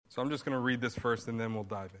So I'm just going to read this first, and then we'll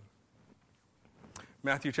dive in.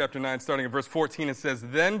 Matthew chapter 9, starting at verse 14, it says,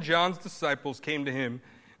 "Then John's disciples came to him,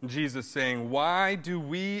 Jesus, saying, 'Why do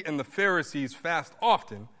we and the Pharisees fast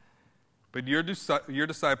often, but your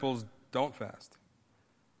disciples don't fast?'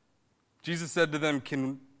 Jesus said to them,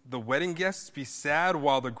 'Can the wedding guests be sad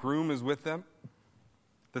while the groom is with them?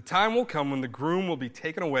 The time will come when the groom will be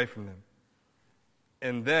taken away from them,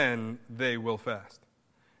 and then they will fast.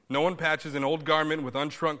 No one patches an old garment with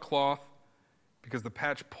unshrunk cloth, because the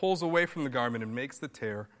patch pulls away from the garment and makes the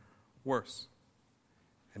tear worse.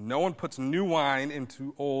 And no one puts new wine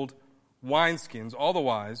into old wineskins.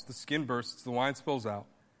 Otherwise, the skin bursts, the wine spills out,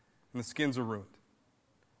 and the skins are ruined.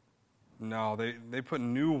 No, they put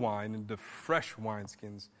new wine into fresh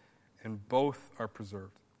wineskins, and both are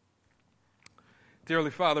preserved.'"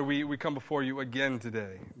 Dearly Father, we come before you again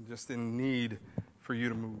today, just in need for you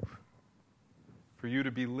to move, for you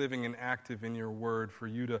to be living and active in your word, for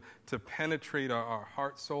you to penetrate our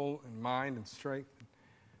heart, soul, and mind and strength.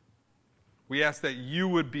 We ask that you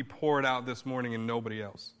would be poured out this morning and nobody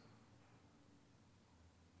else.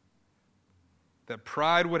 That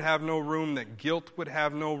pride would have no room, that guilt would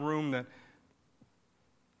have no room, that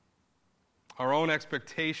our own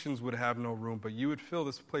expectations would have no room, but you would fill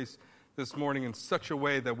this place this morning in such a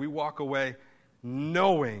way that we walk away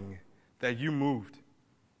knowing that you moved,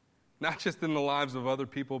 not just in the lives of other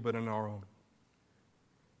people, but in our own.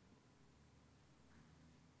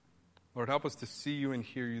 Lord, help us to see you and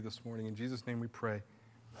hear you this morning. In Jesus' name we pray.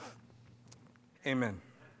 Amen.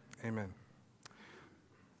 Amen.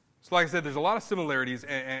 So like I said, there's a lot of similarities,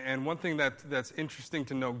 and one thing that's interesting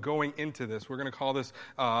to know going into this, we're going to call this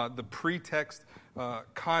the pretext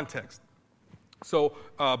context. So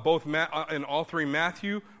both in all three,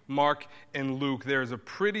 Matthew, Mark, and Luke, there's a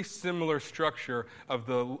pretty similar structure of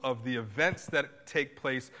the events that take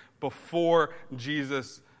place before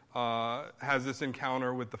Jesus has this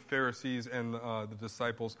encounter with the Pharisees and the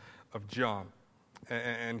disciples of John.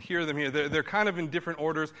 And hear them here. They're kind of in different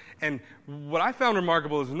orders. And what I found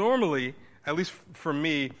remarkable is normally, at least for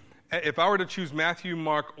me, if I were to choose Matthew,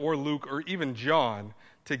 Mark, or Luke, or even John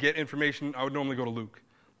to get information, I would normally go to Luke.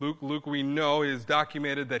 Luke, we know, is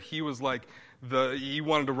documented that he was like he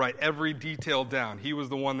wanted to write every detail down. He was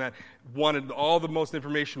the one that wanted all the most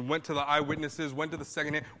information, went to the eyewitnesses, went to the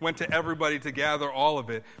secondhand, went to everybody to gather all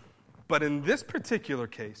of it. But in this particular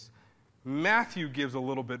case, Matthew gives a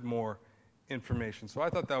little bit more information. So I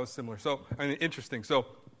thought that was similar. Interesting. So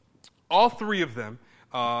all three of them,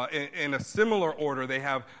 in a similar order, they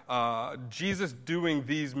have Jesus doing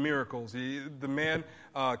these miracles. The man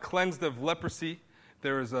cleansed of leprosy.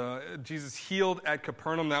 There is Jesus healed at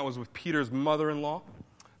Capernaum. That was with Peter's mother-in-law.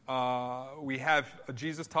 We have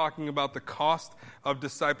Jesus talking about the cost of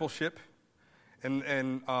discipleship.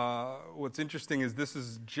 And what's interesting is this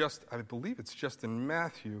is just, I believe it's just in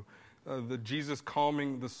Matthew, the Jesus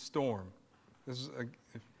calming the storm. This is,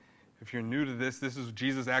 if you're new to this is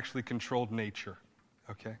Jesus actually controlled nature.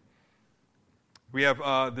 Okay? We have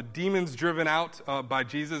the demons driven out by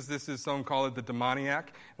Jesus. This is, some call it the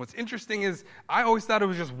demoniac. What's interesting is I always thought it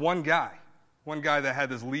was just one guy that had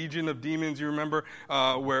this legion of demons, you remember,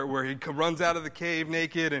 where he runs out of the cave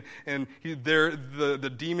naked, and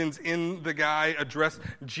the demons in the guy address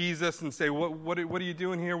Jesus and say, what are you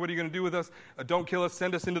doing here? What are you going to do with us? Don't kill us,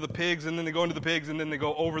 send us into the pigs, and then they go into the pigs, and then they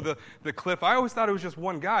go over the cliff. I always thought it was just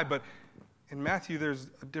one guy, but in Matthew there's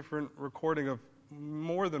a different recording of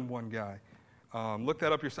more than one guy. Look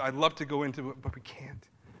that up yourself. I'd love to go into it, but we can't.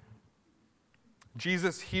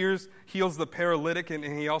 Jesus heals the paralytic, and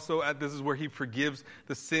he also, this is where he forgives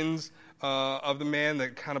the sins of the man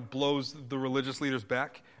that kind of blows the religious leaders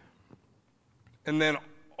back. And then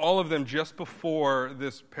all of them, just before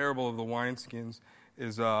this parable of the wineskins,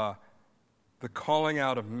 is the calling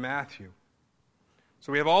out of Matthew.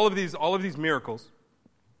 So we have all of these miracles,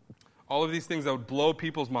 all of these things that would blow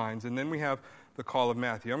people's minds, and then we have the call of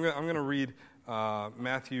Matthew. I'm going to read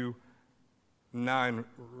Matthew 9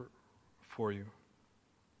 for you.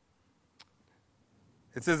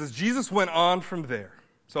 It says, as Jesus went on from there.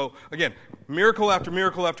 So, again, miracle after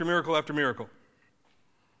miracle after miracle after miracle.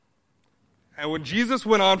 And when Jesus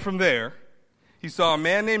went on from there, he saw a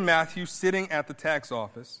man named Matthew sitting at the tax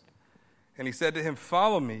office. And he said to him,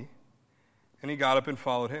 follow me. And he got up and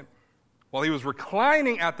followed him, while he was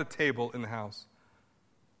reclining at the table in the house.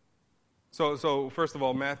 So first of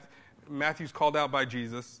all, Matthew's called out by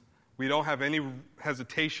Jesus. We don't have any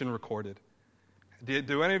hesitation recorded.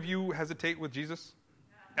 Do any of you hesitate with Jesus?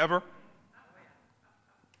 Ever?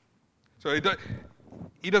 So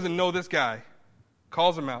he doesn't know this guy.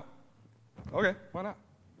 Calls him out. Okay, why not?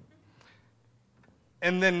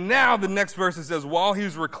 And then now the next verse it says, while he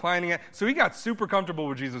was reclining so he got super comfortable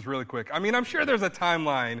with Jesus really quick. I mean, I'm sure there's a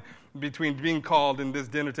timeline between being called and this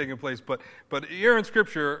dinner taking place, but here in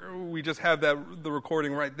Scripture, we just have the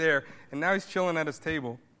recording right there. And now he's chilling at his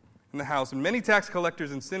table in the house. And many tax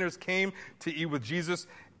collectors and sinners came to eat with Jesus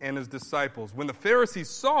and his disciples. When the Pharisees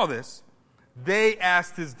saw this, they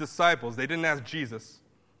asked his disciples. They didn't ask Jesus.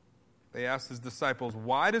 They asked his disciples,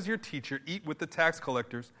 why does your teacher eat with the tax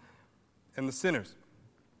collectors and the sinners?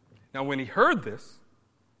 Now, when he heard this,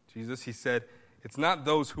 Jesus, he said, it's not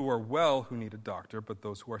those who are well who need a doctor, but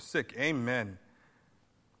those who are sick. Amen.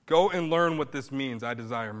 Go and learn what this means. I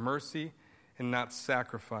desire mercy and not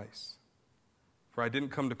sacrifice. For I didn't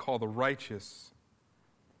come to call the righteous,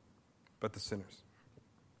 but the sinners.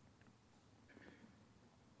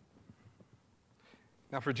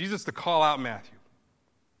 Now, for Jesus to call out Matthew,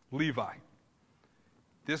 Levi,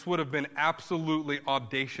 this would have been absolutely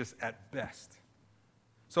audacious at best.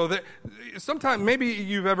 So that sometimes, maybe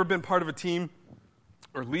you've ever been part of a team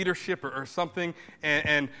or leadership or something,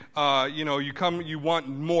 and you want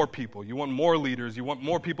more people, you want more leaders, you want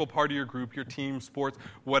more people part of your group, your team, sports,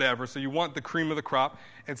 whatever. So you want the cream of the crop.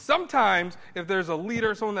 And sometimes, if there's a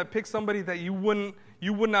leader, someone that picks somebody that you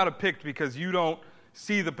would not have picked because you don't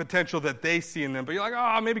see the potential that they see in them, but you're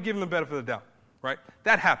like, maybe give them the benefit of the doubt, right?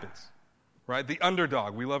 That happens, right? The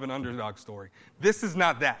underdog. We love an underdog story. This is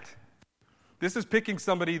not that. This is picking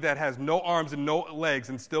somebody that has no arms and no legs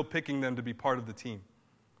and still picking them to be part of the team.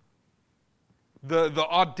 The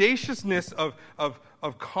audaciousness of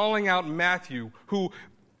calling out Matthew, who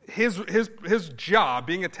his job,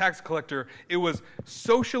 being a tax collector, it was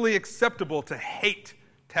socially acceptable to hate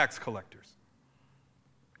tax collectors.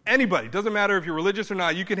 Anybody, doesn't matter if you're religious or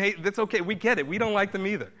not, you can hate, that's okay, we get it, we don't like them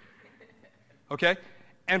either. Okay?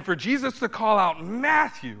 And for Jesus to call out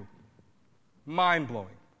Matthew, mind-blowing.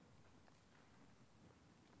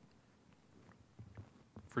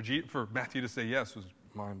 For Matthew to say yes was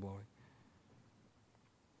mind-blowing.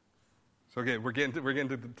 So okay, we're getting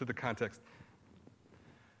to the context.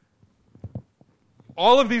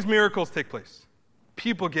 All of these miracles take place.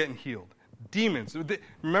 People getting healed. Demons.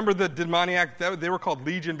 Remember the demoniac? They were called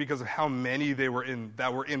legion because of how many they were in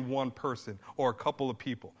that were in one person or a couple of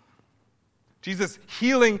people. Jesus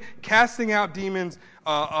healing, casting out demons,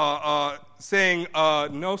 saying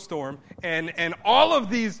no storm, and all of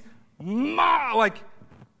these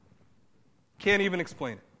can't even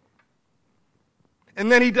explain it. And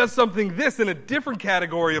then he does something in a different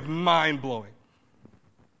category of mind-blowing.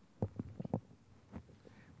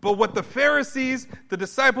 But what the Pharisees, the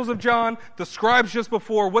disciples of John, the scribes just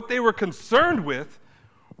before, what they were concerned with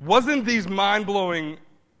wasn't these mind-blowing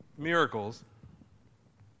miracles.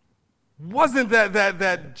 Wasn't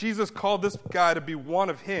that Jesus called this guy to be one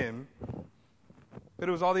of him, but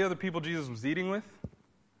it was all the other people Jesus was eating with.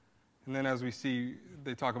 And then as we see,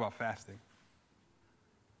 they talk about fasting.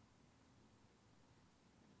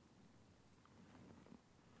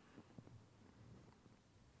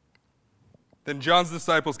 Then John's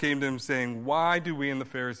disciples came to him saying, why do we and the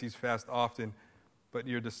Pharisees fast often, but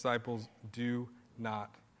your disciples do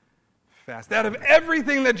not fast? Out of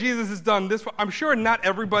everything that Jesus has done, I'm sure not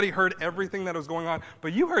everybody heard everything that was going on,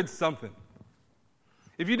 but you heard something.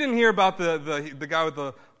 If you didn't hear about the guy with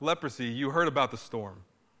the leprosy, you heard about the storm.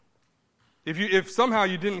 If somehow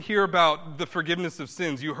you didn't hear about the forgiveness of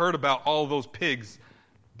sins, you heard about all those pigs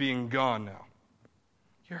being gone now.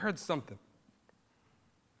 You heard something.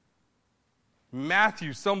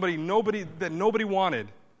 Matthew, nobody wanted,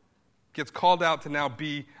 gets called out to now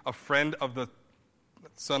be a friend of the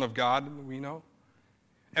Son of God, we know.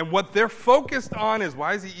 And what they're focused on is,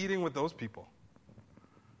 why is he eating with those people?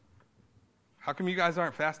 How come you guys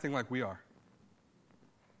aren't fasting like we are?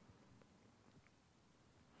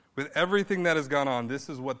 With everything that has gone on, this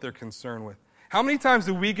is what they're concerned with. How many times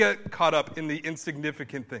do we get caught up in the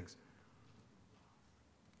insignificant things?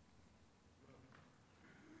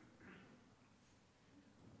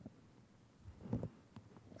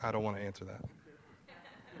 I don't want to answer that.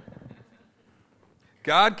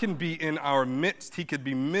 God can be in our midst. He could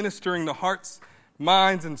be ministering to hearts,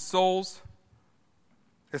 minds, and souls,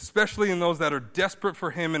 especially in those that are desperate for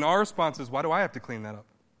him. And our response is, why do I have to clean that up?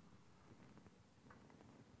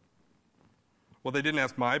 Well, they didn't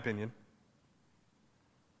ask my opinion.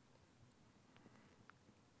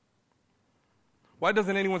 Why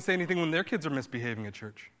doesn't anyone say anything when their kids are misbehaving at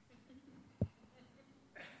church?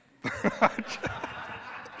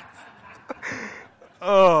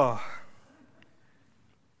 Oh.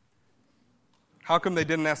 How come they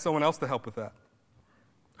didn't ask someone else to help with that?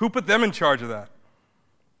 Who put them in charge of that?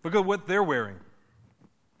 Look at what they're wearing.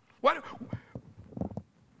 What?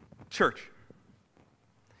 Church.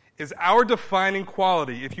 is our defining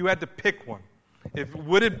quality, if you had to pick one,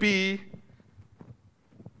 would it be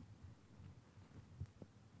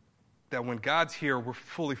that when God's here, we're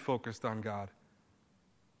fully focused on God?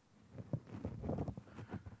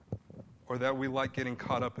 Or that we like getting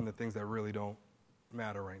caught up in the things that really don't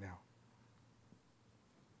matter right now?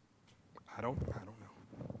 I don't know.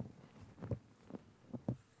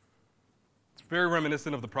 It's very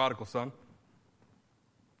reminiscent of the prodigal son.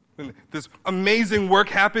 When this amazing work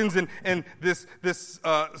happens, and this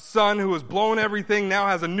son who has blown everything now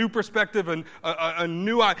has a new perspective and a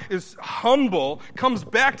new eye, is humble, comes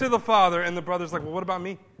back to the father, and the brother's like, well, what about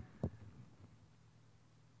me?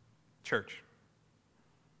 Church.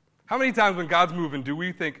 How many times when God's moving do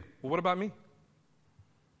we think, well, what about me?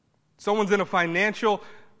 Someone's in a financial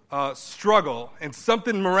struggle and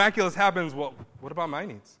something miraculous happens, well, what about my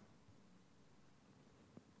needs?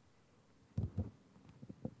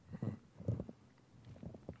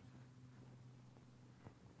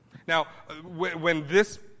 Now, when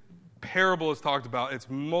this parable is talked about, it's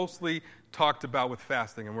mostly talked about with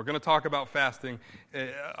fasting, and we're going to talk about fasting.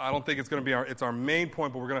 I don't think it's going to be it's our main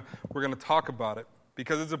point, but we're going to talk about it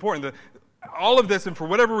because it's important. All of this, and for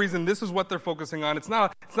whatever reason, this is what they're focusing on. It's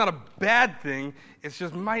not a bad thing. It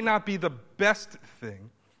just might not be the best thing.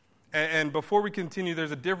 And before we continue,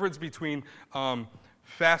 there's a difference between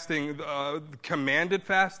fasting, commanded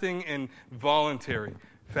fasting, and voluntary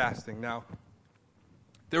fasting. Now,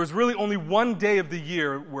 there was really only one day of the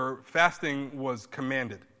year where fasting was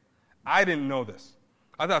commanded. I didn't know this.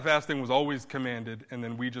 I thought fasting was always commanded, and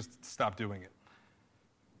then we just stopped doing it.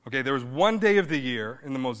 Okay, there was one day of the year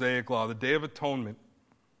in the Mosaic Law, the Day of Atonement.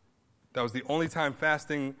 That was the only time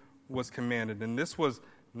fasting was commanded, and this was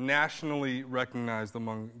nationally recognized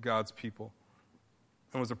among God's people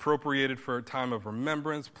and was appropriated for a time of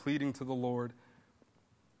remembrance, pleading to the Lord.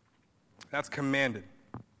 That's commanded.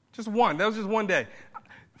 Just one. That was just one day.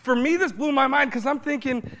 For me, this blew my mind because I'm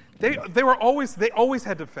thinking they always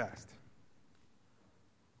had to fast.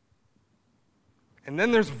 And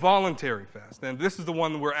then there's voluntary fast. And this is the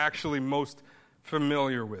one we're actually most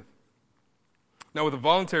familiar with. Now, with a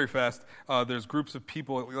voluntary fast, there's groups of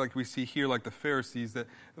people, like we see here, like the Pharisees,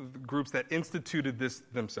 groups that instituted this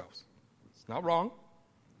themselves. It's not wrong.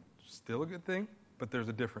 It's still a good thing, but there's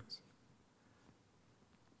a difference.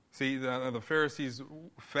 See, the Pharisees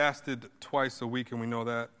fasted twice a week, and we know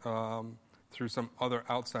that through some other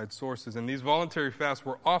outside sources. And these voluntary fasts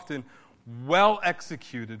were often well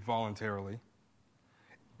executed voluntarily,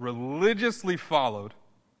 religiously followed,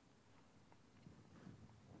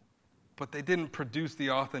 but they didn't produce the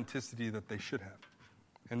authenticity that they should have.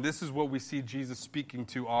 And this is what we see Jesus speaking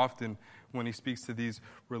to often when he speaks to these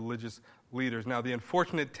religious leaders. Now, the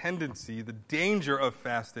unfortunate tendency, the danger of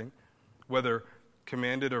fasting, whether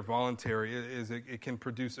commanded or voluntary, is it can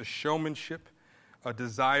produce a showmanship, a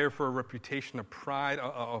desire for a reputation of pride,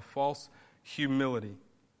 a false humility.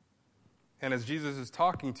 And as Jesus is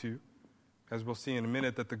talking to, as we'll see in a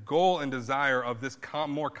minute, that the goal and desire of this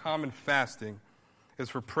more common fasting is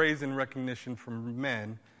for praise and recognition from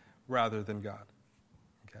men rather than God.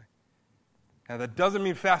 Okay? Now, that doesn't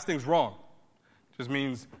mean fasting's wrong. It just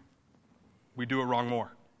means we do it wrong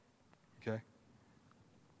more. Okay?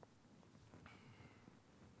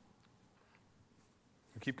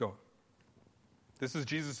 Keep going. This is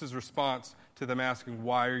Jesus' response to them asking,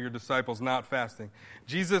 why are your disciples not fasting?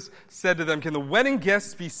 Jesus said to them, can the wedding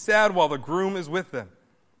guests be sad while the groom is with them?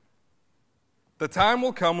 The time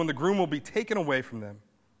will come when the groom will be taken away from them,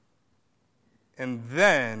 and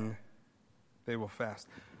then they will fast.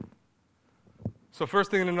 So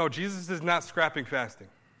first thing to know, Jesus is not scrapping fasting.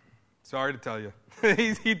 Sorry to tell you.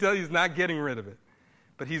 He's not getting rid of it.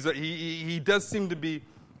 But he does seem to be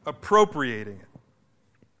appropriating it.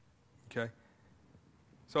 Okay?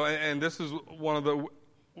 So, and this is one of the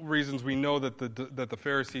reasons we know that the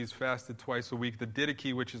Pharisees fasted twice a week. The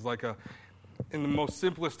Didache, which is like in the most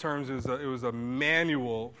simplest terms, it was a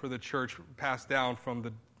manual for the church passed down from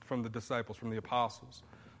the disciples, from the apostles.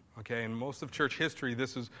 Okay, and most of church history,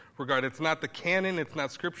 this is regarded. It's not the canon, it's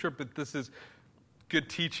not scripture, but this is good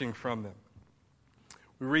teaching from them.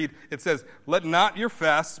 We read, it says, "Let not your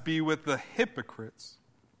fasts be with the hypocrites,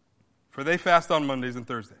 for they fast on Mondays and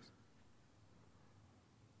Thursdays."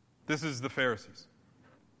 This is the Pharisees.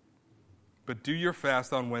 "But do your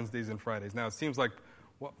fast on Wednesdays and Fridays." Now, it seems like,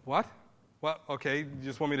 what? Well, okay, you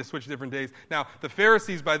just want me to switch different days. Now, the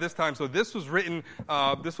Pharisees by this time, so this was written,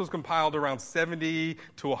 this was compiled around 70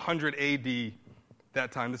 to 100 AD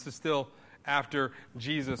that time. This is still after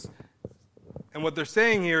Jesus. And what they're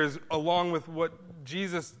saying here is, along with what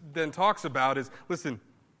Jesus then talks about, is, listen,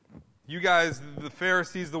 You guys, the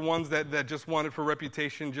Pharisees, the ones that just want it for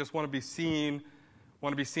reputation, just want to be seen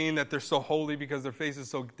that they're so holy because their face is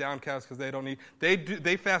so downcast because they don't need,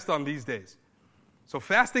 they fast on these days. So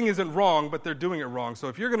fasting isn't wrong, but they're doing it wrong. So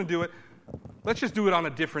if you're going to do it, let's just do it on a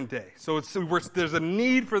different day. So there's a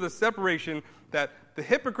need for the separation that the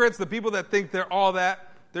hypocrites, the people that think they're all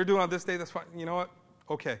that, they're doing on this day, that's fine. You know what?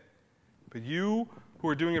 Okay. But you who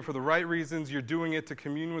are doing it for the right reasons, you're doing it to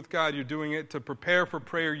commune with God, you're doing it to prepare for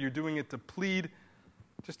prayer, you're doing it to plead,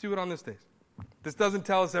 just do it on this day. This doesn't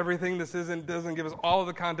tell us everything. This doesn't give us all of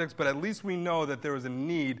the context, but at least we know that there is a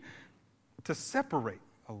need to separate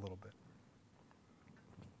a little bit.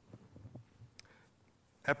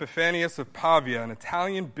 Epiphanius of Pavia, an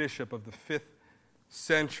Italian bishop of the 5th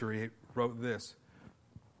century, wrote this.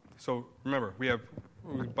 So remember, we have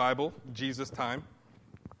Bible, Jesus time,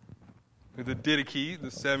 the Didache, the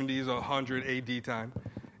 70s, 100 AD time.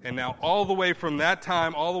 And now all the way from that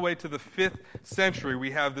time, all the way to the 5th century,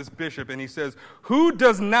 we have this bishop, and he says, "Who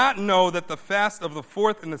does not know that the fast of the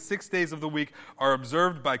 4th and the 6th days of the week are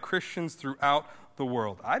observed by Christians throughout the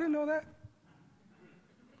world?" I didn't know that.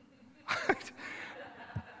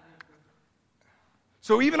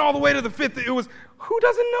 So even all the way to the 5th, it was, who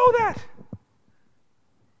doesn't know that?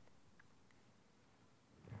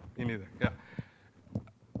 Me neither, yeah.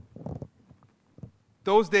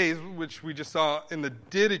 Those days, which we just saw in the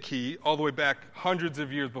Didache, all the way back hundreds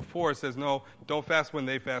of years before, it says, no, don't fast when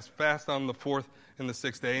they fast. Fast on the 4th and the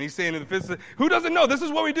 6th day. And he's saying in the 5th, who doesn't know? This is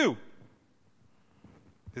what we do.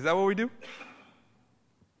 Is that what we do?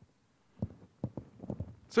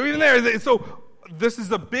 So even there, so this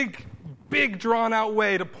is a big drawn-out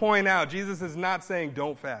way to point out Jesus is not saying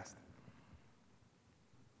don't fast.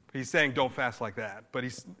 He's saying don't fast like that, but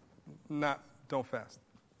he's not, don't fast.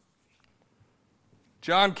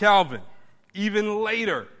 John Calvin, even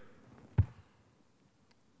later,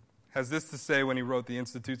 has this to say when he wrote the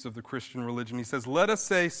Institutes of the Christian Religion. He says, "Let us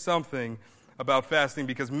say something about fasting,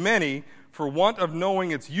 because many, for want of knowing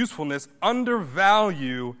its usefulness,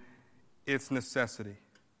 undervalue its necessity.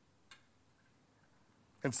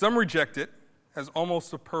 And some reject it as almost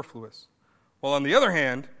superfluous, while on the other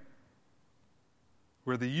hand,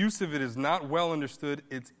 where the use of it is not well understood,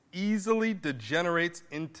 it easily degenerates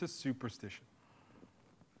into superstition."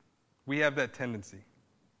 We have that tendency.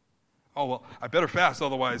 Oh, well, I better fast,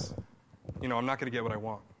 otherwise, I'm not going to get what I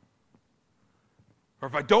want. Or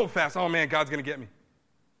if I don't fast, oh man, God's going to get me.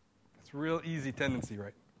 It's a real easy tendency,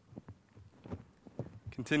 right?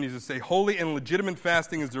 Continues to say, "Holy and legitimate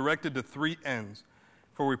fasting is directed to 3 ends.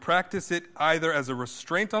 For we practice it either as a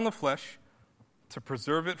restraint on the flesh, to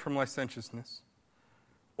preserve it from licentiousness,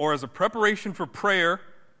 or as a preparation for prayer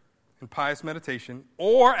and pious meditation,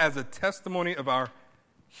 or as a testimony of our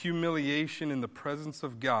humiliation in the presence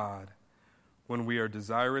of God when we are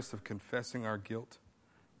desirous of confessing our guilt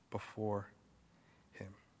before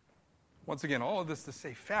Him." Once again, all of this to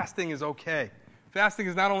say fasting is okay. Fasting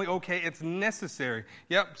is not only okay, it's necessary.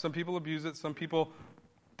 Yep, some people abuse it, some people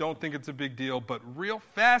don't think it's a big deal, but real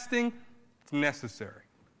fasting, it's necessary.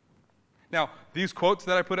 Now, these quotes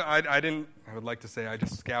that I put, I would like to say I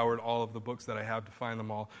just scoured all of the books that I have to find them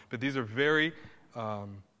all, but these are very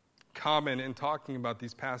common in talking about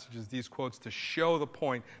these passages, these quotes, to show the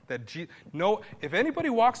point that if anybody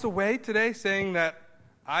walks away today saying that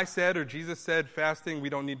I said or Jesus said fasting, we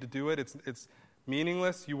don't need to do it, it's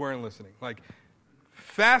meaningless, you weren't listening. Like,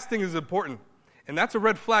 fasting is important, and that's a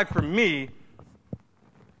red flag for me,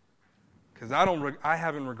 because I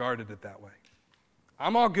haven't regarded it that way.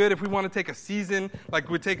 I'm all good if we want to take a season, like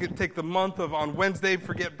we take the month of on Wednesday,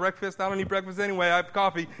 forget breakfast. I don't eat breakfast anyway, I have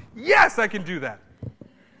coffee. Yes, I can do that.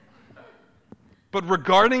 But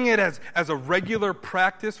regarding it as a regular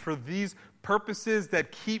practice for these purposes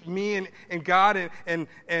that keep me and God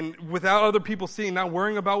and without other people seeing, not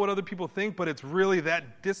worrying about what other people think, but it's really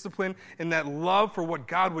that discipline and that love for what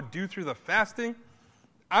God would do through the fasting,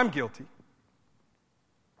 I'm guilty.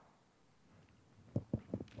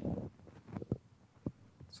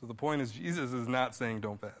 So the point is, Jesus is not saying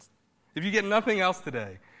don't fast. If you get nothing else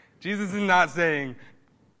today, Jesus is not saying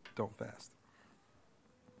don't fast.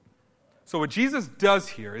 So what Jesus does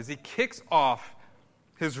here is he kicks off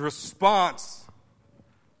his response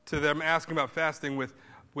to them asking about fasting with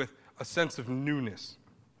a sense of newness.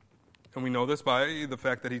 And we know this by the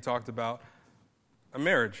fact that he talked about a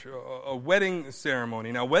marriage, a wedding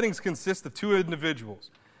ceremony. Now, weddings consist of 2 individuals,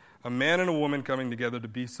 a man and a woman coming together to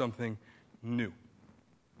be something new.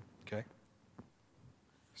 Okay?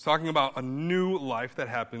 He's talking about a new life that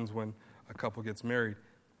happens when a couple gets married.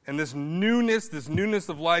 And this newness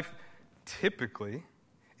of life typically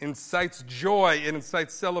incites joy, it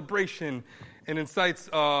incites celebration, it incites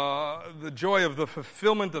the joy of the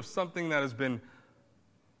fulfillment of something that has been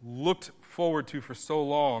looked forward to for so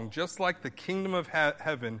long, just like the kingdom of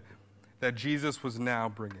heaven that Jesus was now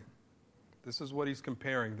bringing. This is what he's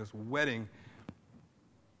comparing, this wedding,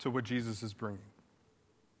 to what Jesus is bringing.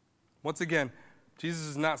 Once again, Jesus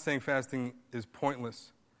is not saying fasting is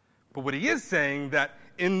pointless, but what he is saying that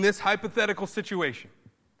in this hypothetical situation,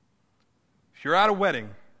 if you're at a wedding,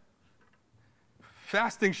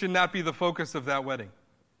 fasting should not be the focus of that wedding.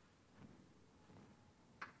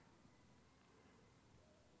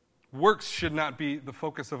 Works should not be the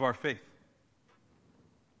focus of our faith.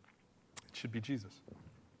 It should be Jesus.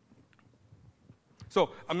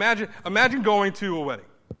 So imagine going to a wedding.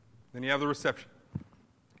 Then you have the reception.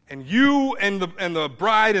 And you and the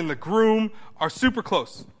bride and the groom are super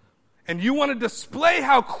close. And you want to display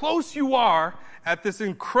how close you are at this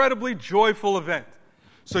incredibly joyful event.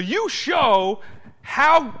 So you show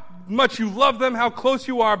how much you love them, how close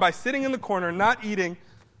you are by sitting in the corner, not eating,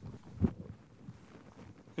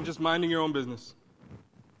 and just minding your own business.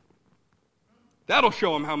 That'll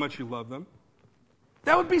show them how much you love them.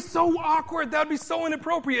 That would be so awkward. That would be so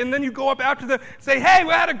inappropriate. And then you go up after them and say, hey,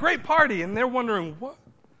 we had a great party. And they're wondering, what?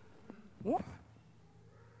 What?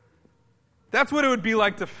 That's what it would be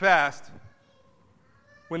like to fast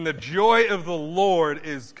when the joy of the Lord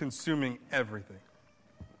is consuming everything.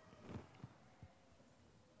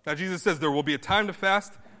 Now, Jesus says there will be a time to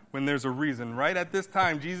fast when there's a reason. Right at this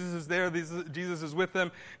time, Jesus is there. Jesus is with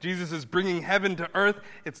them. Jesus is bringing heaven to earth.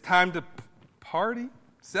 It's time to party,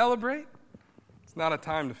 celebrate. It's not a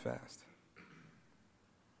time to fast.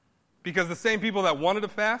 Because the same people that wanted to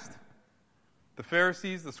fast, the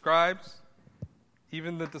Pharisees, the scribes,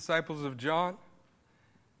 even the disciples of John,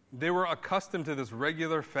 they were accustomed to this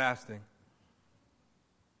regular fasting.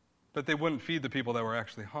 But they wouldn't feed the people that were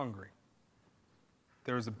actually hungry.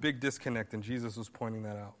 There was a big disconnect, and Jesus was pointing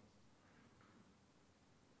that out.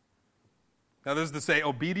 Now, this is to say,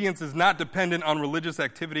 obedience is not dependent on religious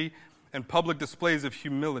activity and public displays of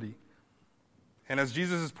humility. And as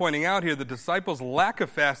Jesus is pointing out here, the disciples' lack of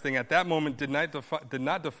fasting at that moment did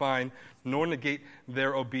not define nor negate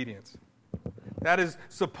their obedience. That is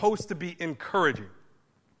supposed to be encouraging.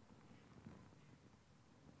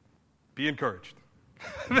 Be encouraged.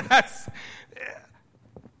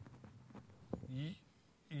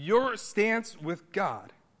 Your stance with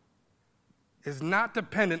God is not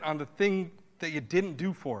dependent on the thing that you didn't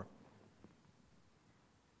do for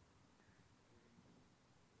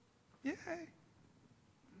Him. Yay.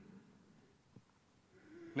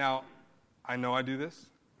 Now, I know I do this.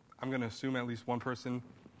 I'm going to assume at least one person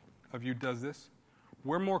of you does this.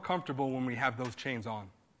 We're more comfortable when we have those chains on.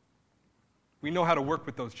 We know how to work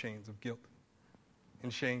with those chains of guilt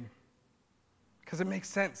and shame because it makes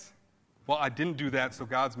sense. Well, I didn't do that, so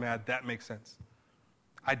God's mad. That makes sense.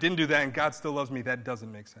 I didn't do that, and God still loves me. That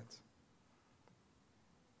doesn't make sense.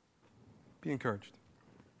 Be encouraged.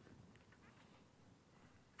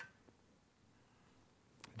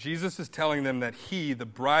 Jesus is telling them that he, the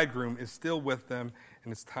bridegroom, is still with them,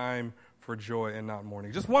 and it's time for joy and not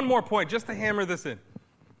mourning. Just one more point, just to hammer this in.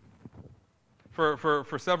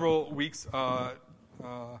 For several weeks,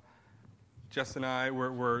 Jess and I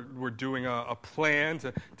were doing a plan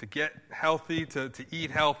to get healthy, to eat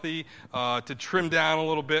healthy, to trim down a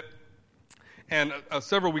little bit. And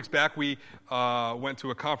several weeks back, we went to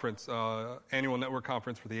a conference, annual network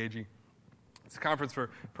conference for the AG. It's a conference for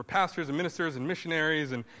pastors and ministers and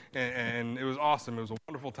missionaries, and it was awesome. It was a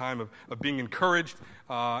wonderful time of being encouraged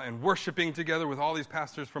and worshiping together with all these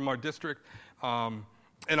pastors from our district.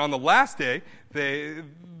 And on the last day, the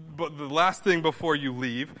last thing before you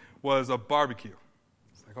leave was a barbecue.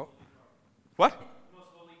 It's like, oh, what?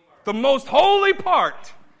 The most holy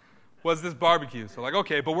part was this barbecue. So like,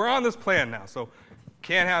 okay, but we're on this plan now, so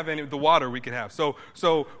can't have any the water we could have. So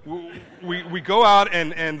we go out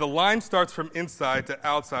and the line starts from inside to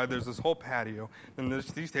outside. There's this whole patio, and there's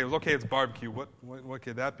these tables. Okay, it's barbecue. What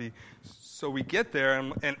could that be? So we get there,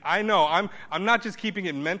 and I know I'm not just keeping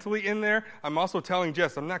it mentally in there. I'm also telling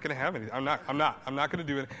Jess I'm not going to have anything. I'm not going to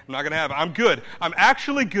do it. I'm not going to have it. I'm good. I'm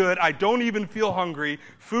actually good. I don't even feel hungry.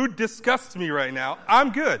 Food disgusts me right now.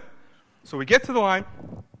 I'm good. So we get to the line.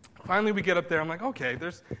 Finally, we get up there. I'm like, okay,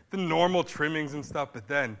 there's the normal trimmings and stuff, but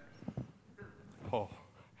then,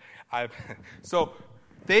 so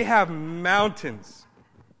they have mountains.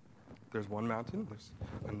 There's one mountain, there's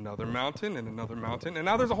another mountain, and another mountain, and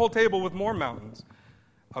now there's a whole table with more mountains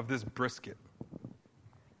of this brisket.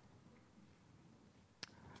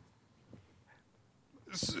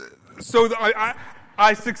 So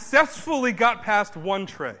I successfully got past one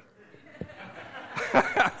tray.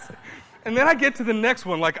 And then I get to the next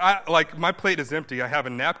one. Like my plate is empty. I have a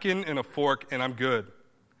napkin and a fork, and I'm good.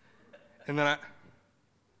 And then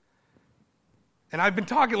I've been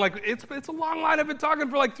talking, like, it's a long line. I've been talking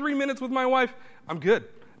for like 3 minutes with my wife. I'm good.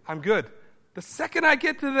 The second I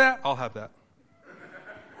get to that, I'll have that.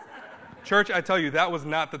 Church, I tell you, that was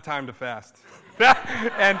not the time to fast.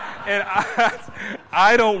 And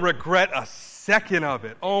I don't regret a second of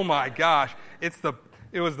it. Oh my gosh.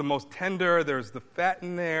 It was the most tender. There's the fat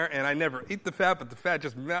in there, and I never eat the fat, but the fat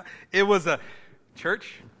just it was a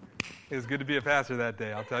church. It was good to be a pastor that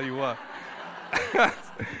day, I'll tell you what.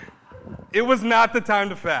 It was not the time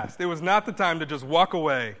to fast. It was not the time to just walk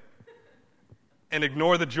away and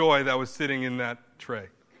ignore the joy that was sitting in that tray.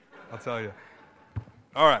 I'll tell you.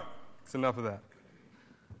 All right, it's enough of that.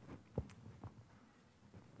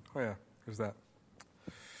 Oh yeah, here's that.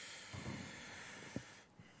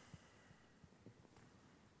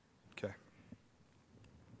 Okay.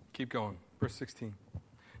 Keep going. Verse 16.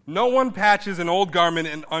 No one patches an old garment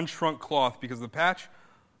in unshrunk cloth, because the patch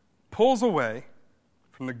pulls away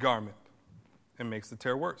from the garment and makes the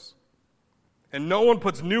tear worse. And no one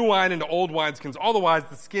puts new wine into old wineskins. Otherwise,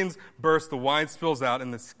 the skins burst, the wine spills out,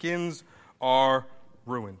 and the skins are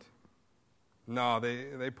ruined. No,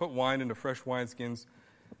 they put wine into fresh wineskins,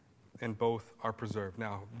 and both are preserved.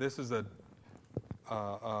 Now, this is a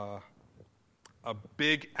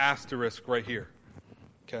big asterisk right here.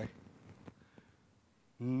 Okay?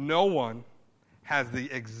 No one has the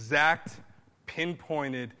exact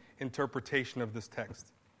pinpointed interpretation of this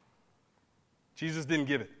text. Jesus didn't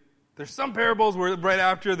give it. There's some parables where right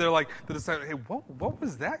after they're like, the disciples, hey, what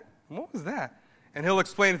was that? What was that? And he'll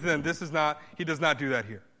explain it to them. He does not do that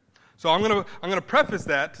here. So I'm gonna preface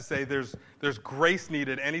that to say there's grace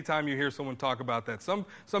needed anytime you hear someone talk about that. Some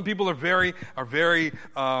people are very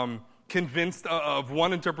convinced of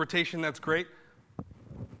one interpretation that's great,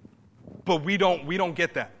 but we don't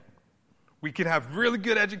get that. We can have really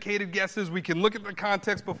good educated guesses. We can look at the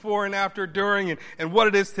context before and after, during, and what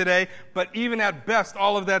it is today. But even at best,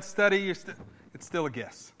 all of that study, it's still a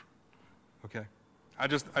guess. Okay? I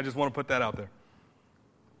just want to put that out there.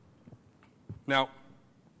 Now,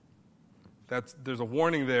 there's a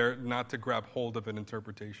warning there not to grab hold of an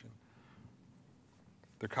interpretation.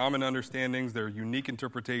 They're common understandings. They're unique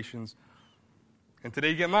interpretations. And today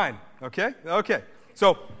you get mine. Okay? Okay.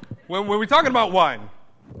 So when we're talking about wine,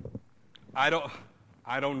 I don't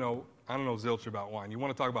know zilch about wine. You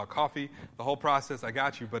want to talk about coffee, the whole process, I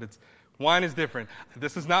got you, but wine is different.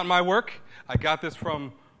 This is not my work. I got this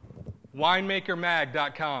from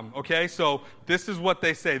winemakermag.com. Okay? So this is what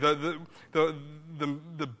they say. The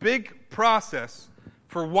big process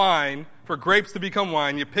for wine, for grapes to become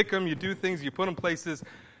wine, you pick them, you do things, you put them places,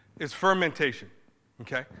 is fermentation.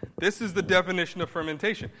 Okay? This is the definition of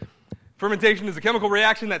fermentation. Fermentation is a chemical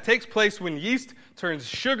reaction that takes place when yeast turns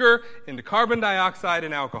sugar into carbon dioxide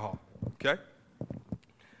and alcohol. Okay?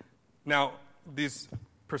 Now, these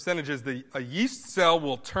percentages, a yeast cell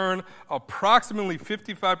will turn approximately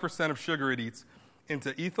 55% of sugar it eats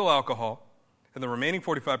into ethyl alcohol, and the remaining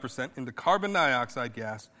 45% into carbon dioxide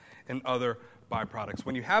gas and other byproducts.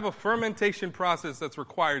 When you have a fermentation process that's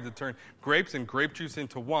required to turn grapes and grape juice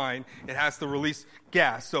into wine, it has to release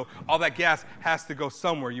gas. So all that gas has to go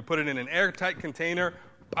somewhere. You put it in an airtight container,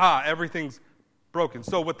 everything's broken.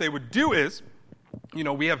 So what they would do is,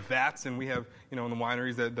 we have vats, and we have, in the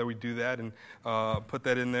wineries that we do that and put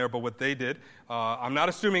that in there. But what they did, I'm not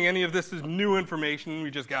assuming any of this is new information. We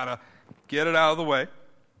just got to get it out of the way.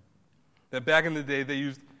 That back in the day, they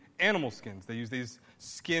used animal skins. They used these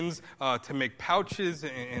skins to make pouches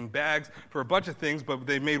and bags for a bunch of things, but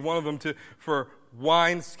they made one of them for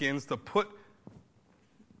wine skins to put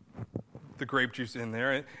the grape juice in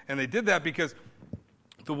there. And they did that because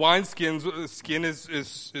the wine skin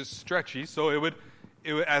is stretchy, so it would,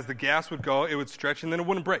 as the gas would go, it would stretch and then it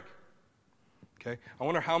wouldn't break. Okay? I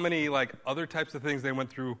wonder how many other types of things they went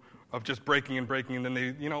through of just breaking, and then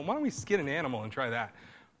they, why don't we skin an animal and try that?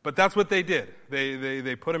 But that's what they did.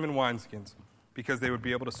 They put them in wineskins because they would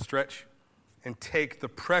be able to stretch and take the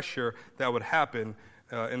pressure that would happen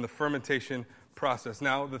in the fermentation process.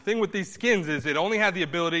 Now, the thing with these skins is it only had the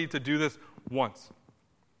ability to do this once.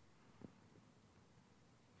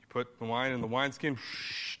 You put the wine in the wineskin,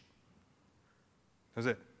 that's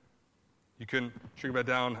it. You couldn't sugar it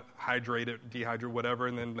down, hydrate it, dehydrate, whatever,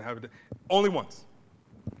 and then have it. Only once.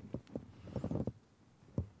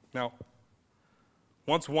 Now,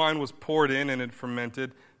 once wine was poured in and it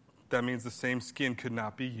fermented, that means the same skin could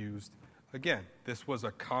not be used again. This was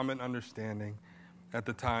a common understanding at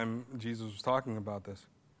the time Jesus was talking about this.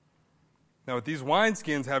 Now, with these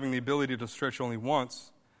wineskins having the ability to stretch only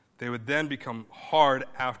once, They would then become hard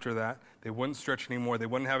after that. They wouldn't stretch anymore. They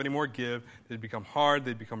wouldn't have any more give. They'd become hard.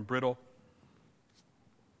 They'd become brittle.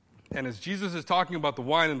 And as Jesus is talking about the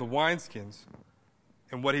wine and the wineskins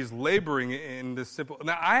and what he's laboring in this simple...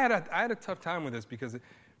 Now, I had a tough time with this because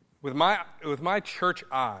with my church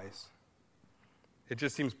eyes, it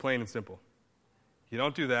just seems plain and simple. You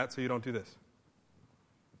don't do that, so you don't do this.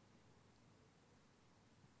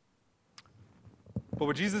 But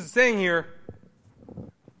what Jesus is saying here,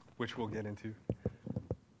 which we'll get into,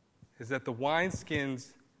 is that the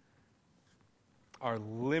wineskins are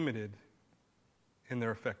limited in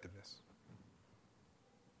their effectiveness.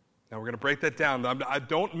 Now we're going to break that down. I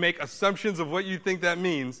don't make assumptions of what you think that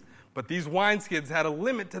means, but these wineskins had a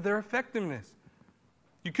limit to their effectiveness.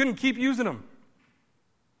 You couldn't keep using them.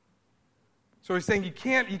 So he's saying you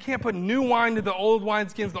can't put new wine to the old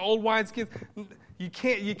wineskins. The old wineskins, you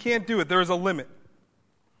can't do it. There is a limit.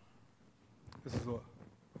 This is a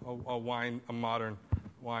modern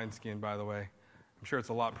wineskin, by the way. I'm sure it's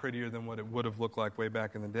a lot prettier than what it would have looked like way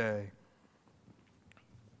back in the day.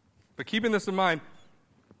 But keeping this in mind,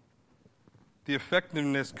 the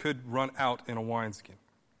effectiveness could run out in a wineskin.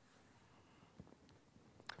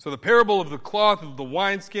 So the parable of the cloth of the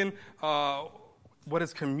wineskin, what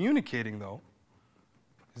it's communicating, though,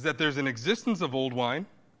 is that there's an existence of old wine,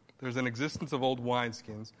 there's an existence of old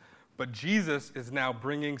wineskins, but Jesus is now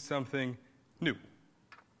bringing something new.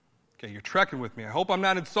 Okay, you're trekking with me. I hope I'm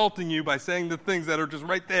not insulting you by saying the things that are just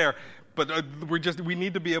right there, but we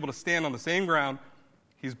need to be able to stand on the same ground.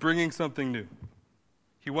 He's bringing something new.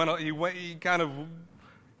 He kind of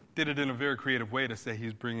did it in a very creative way to say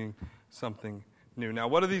he's bringing something new. Now,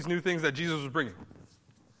 what are these new things that Jesus was bringing?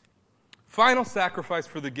 Final sacrifice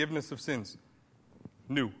for the forgiveness of sins.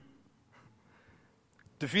 New.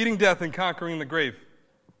 Defeating death and conquering the grave.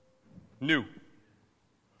 New.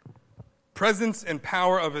 Presence and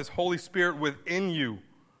power of his Holy Spirit within you.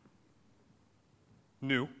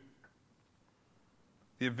 New.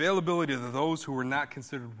 The availability of those who were not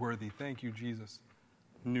considered worthy. Thank you, Jesus.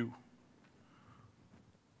 New.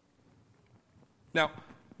 Now,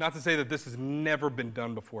 not to say that this has never been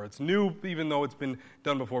done before. It's new even though it's been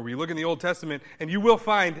done before. We look in the Old Testament, and you will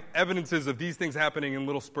find evidences of these things happening in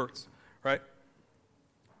little spurts, right?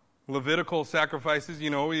 Levitical sacrifices,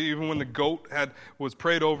 even when the goat was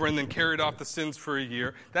prayed over and then carried off the sins for a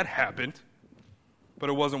year, that happened, but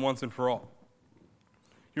it wasn't once and for all.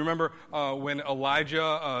 You remember when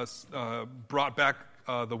Elijah brought back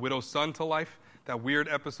the widow's son to life? That weird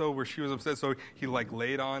episode where she was upset, so he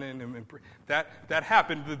laid on it. And that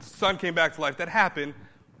happened. The son came back to life. That happened,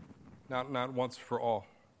 not once for all.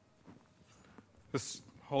 The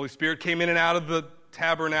Holy Spirit came in and out of the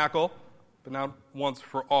tabernacle, but not once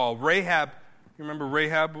for all. Rahab, you remember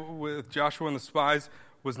Rahab with Joshua and the spies,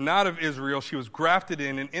 was not of Israel. She was grafted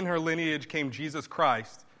in, and in her lineage came Jesus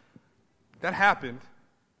Christ. That happened,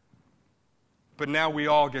 but now we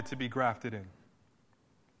all get to be grafted in.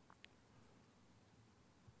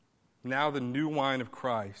 Now the new wine of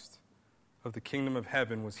Christ, of the kingdom of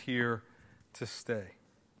heaven, was here to stay.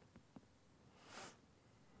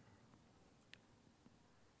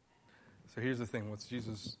 So here's the thing, what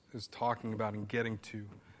Jesus is talking about and getting to,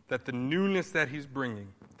 that the newness that he's bringing,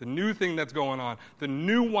 the new thing that's going on, the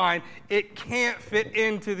new wine, it can't fit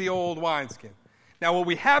into the old wineskin. Now what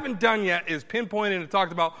we haven't done yet is pinpointed and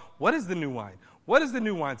talked about, what is the new wine? What is the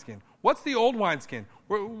new wineskin? What's the old wineskin?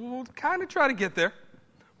 We'll kind of try to get there.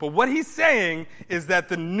 But what he's saying is that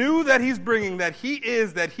the new that he's bringing, that he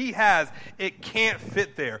has, it can't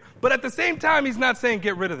fit there. But at the same time, he's not saying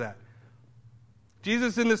get rid of that.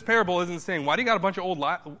 Jesus in this parable isn't saying, why do you got a bunch of old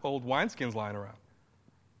wineskins lying around?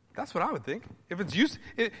 That's what I would think. If it's used,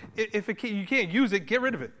 you can't use it, get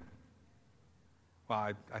rid of it.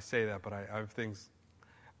 Well, I say that, but I have things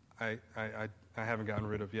I haven't gotten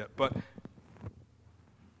rid of yet. But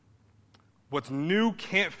what's new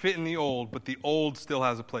can't fit in the old, but the old still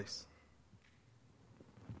has a place.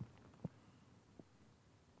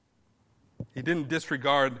 He didn't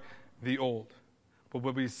disregard the old. But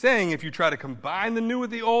what he's saying, if you try to combine the new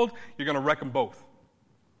with the old, you're going to wreck them both.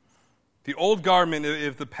 The old garment,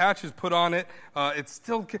 if the patch is put on it, it's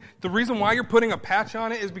still... The reason why you're putting a patch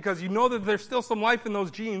on it is because you know that there's still some life in those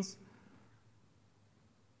jeans.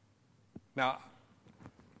 Now,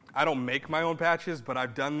 I don't make my own patches, but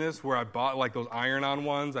I've done this where I bought those iron-on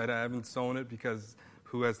ones. I haven't sewn it because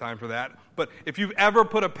who has time for that? But if you've ever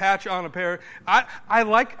put a patch on a pair, I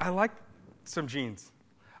like some jeans.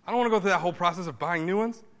 I don't want to go through that whole process of buying new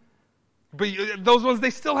ones. But those ones, they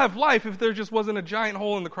still have life if there just wasn't a giant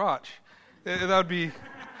hole in the crotch. They'd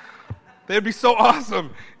be so awesome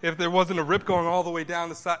if there wasn't a rip going all the way down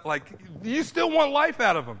the side. You still want life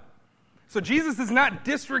out of them. So Jesus is not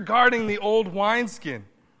disregarding the old wineskin.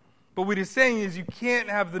 But what he's saying is you can't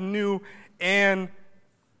have the new and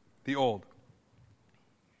the old.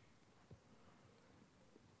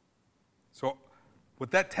 So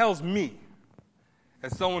what that tells me,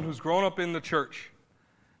 as someone who's grown up in the church,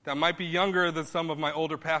 that might be younger than some of my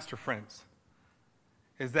older pastor friends,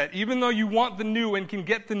 is that even though you want the new and can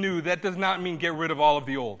get the new, that does not mean get rid of all of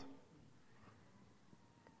the old.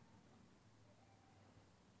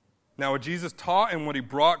 Now, what Jesus taught and what he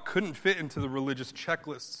brought couldn't fit into the religious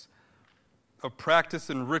checklists of practice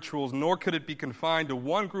and rituals, nor could it be confined to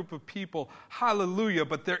one group of people. Hallelujah.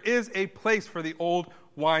 But there is a place for the old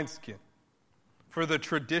wineskin, for the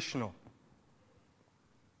traditional,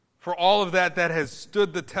 for all of that that has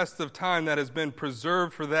stood the test of time, that has been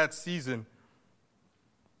preserved for that season.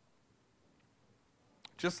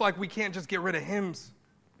 Just like we can't just get rid of hymns,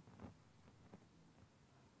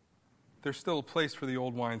 there's still a place for the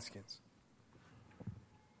old wineskins.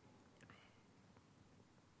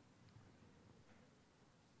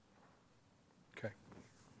 Okay.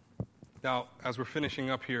 Now, as we're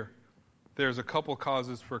finishing up here, there's a couple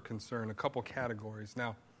causes for concern, a couple categories.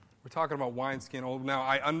 Now, we're talking about wineskin, old. Now,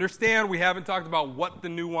 I understand we haven't talked about what the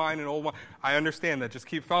new wine and old wine. I understand that. Just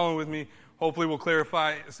keep following with me. Hopefully we'll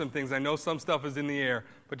clarify some things. I know some stuff is in the air,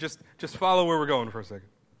 but just follow where we're going for a second.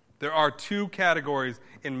 There are two categories,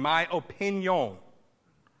 in my opinion,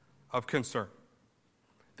 of concern.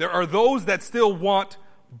 There are those that still want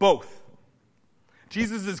both.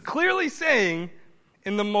 Jesus is clearly saying,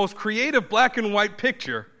 in the most creative black and white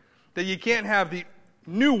picture, that you can't have the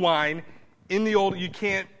new wine in the old. You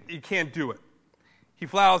can't do it. He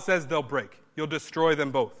flat out says they'll break. You'll destroy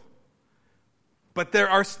them both. But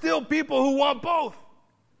there are still people who want both.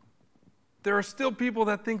 There are still people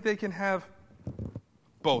that think they can have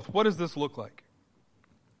both. What does this look like?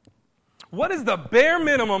 What is the bare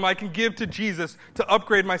minimum I can give to Jesus to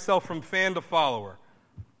upgrade myself from fan to follower?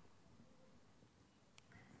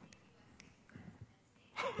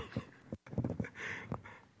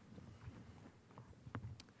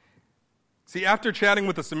 See, after chatting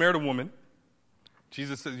with the Samaritan woman,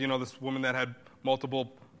 Jesus says, this woman that had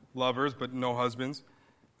multiple lovers but no husbands,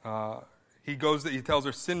 he tells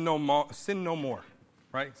her, sin no more,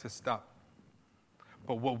 right? He says, stop.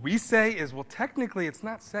 But what we say is, well, technically it's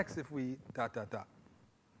not sex if we ...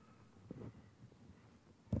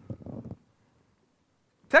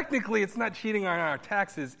 Technically it's not cheating on our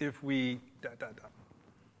taxes if we ...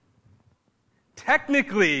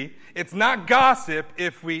 Technically it's not gossip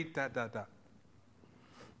if we ...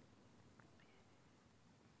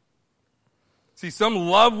 See, some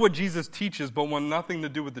love what Jesus teaches but want nothing to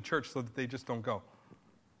do with the church, so that they just don't go.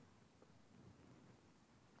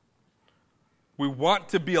 We want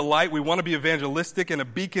to be a light, we want to be evangelistic and a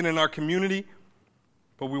beacon in our community,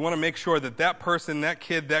 but we want to make sure that that person, that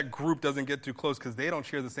kid, that group doesn't get too close because they don't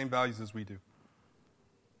share the same values as we do.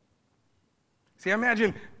 See,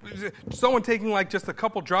 imagine someone taking just a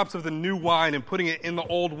couple drops of the new wine and putting it in the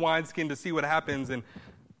old wineskin to see what happens, and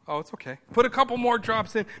oh, it's okay. Put a couple more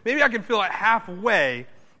drops in. Maybe I can fill it halfway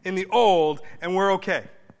in the old, and we're okay.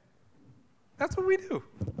 That's what we do.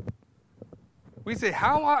 We say,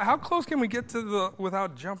 how close can we get to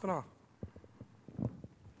without jumping off?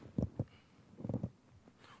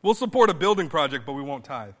 We'll support a building project, but we won't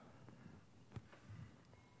tithe.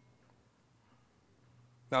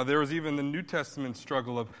 Now, there is even the New Testament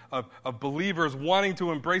struggle of believers wanting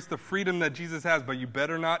to embrace the freedom that Jesus has, but you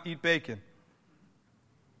better not eat bacon.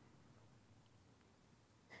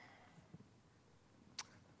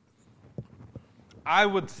 I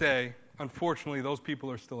would say, unfortunately, those people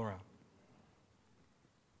are still around.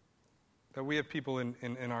 That we have people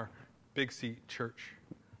in our Big C church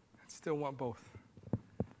that still want both.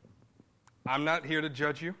 I'm not here to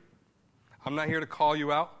judge you. I'm not here to call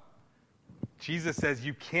you out. Jesus says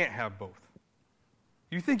you can't have both.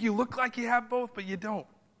 You think you look like you have both, but you don't.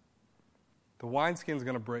 The wineskin's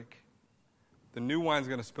going to break. The new wine's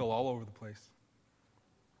going to spill all over the place.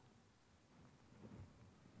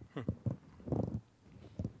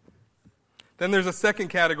 Then there's a second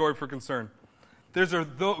category for concern.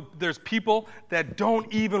 There's people that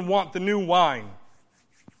don't even want the new wine.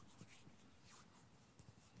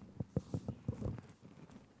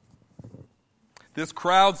 This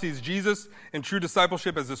crowd sees Jesus and true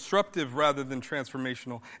discipleship as disruptive rather than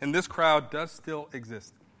transformational. And this crowd does still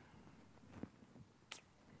exist.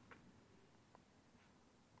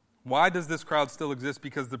 Why does this crowd still exist?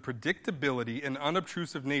 Because the predictability and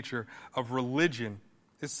unobtrusive nature of religion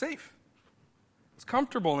is safe. It's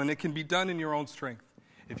comfortable, and it can be done in your own strength.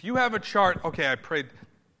 If you have a chart, okay, I prayed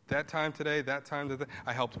that time today, that time today,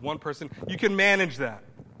 I helped one person, you can manage that.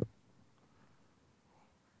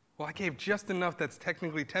 Well, I gave just enough that's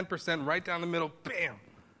technically 10% right down the middle. Bam!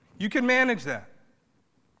 You can manage that.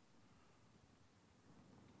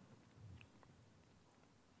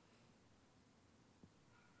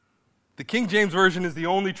 The King James Version is the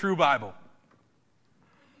only true Bible.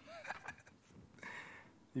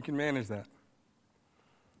 You can manage that.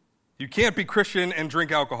 You can't be Christian and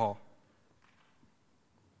drink alcohol.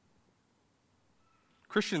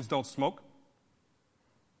 Christians don't smoke.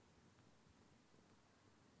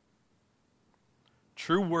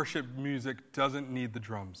 True worship music doesn't need the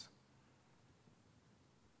drums.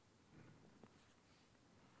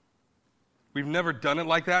 We've never done it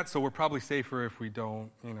like that, so we're probably safer if we don't,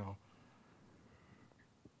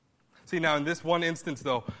 See, now in this one instance,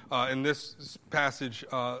 though, in this passage,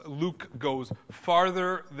 Luke goes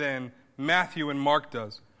farther than Matthew and Mark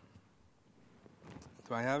does.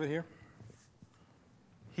 Do I have it here?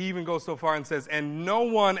 He even goes so far and says, and no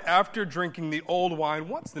one, after drinking the old wine,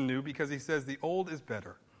 wants the new, because he says the old is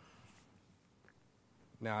better.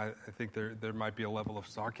 Now, I think there might be a level of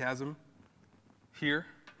sarcasm here.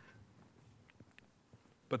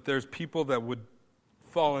 But there's people that would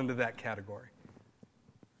fall into that category.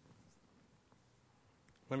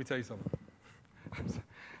 Let me tell you something.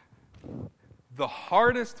 The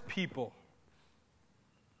hardest people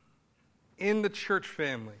in the church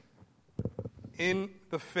family, in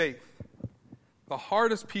the faith, the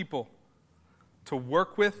hardest people to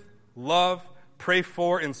work with, love, pray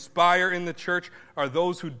for, inspire in the church are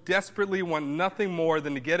those who desperately want nothing more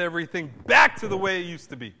than to get everything back to the way it used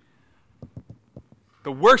to be.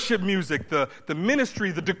 The worship music, the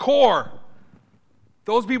ministry, the decor.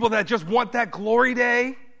 Those people that just want that glory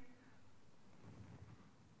day.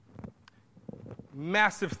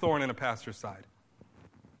 Massive thorn in a pastor's side.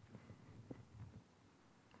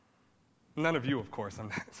 None of you, of course. I'm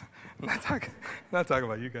not talking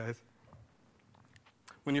about you guys.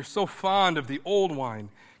 When you're so fond of the old wine,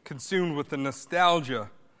 consumed with the nostalgia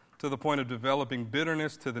to the point of developing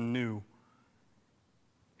bitterness to the new.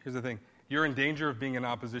 Here's the thing. You're in danger of being in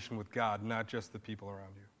opposition with God, not just the people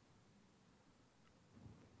around you.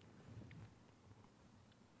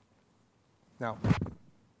 Now,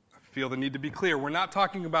 I feel the need to be clear. We're not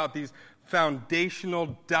talking about these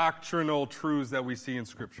foundational doctrinal truths that we see in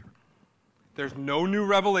Scripture. There's no new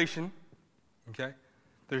revelation, okay?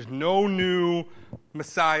 There's no new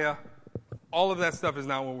Messiah. All of that stuff is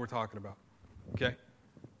not what we're talking about, okay?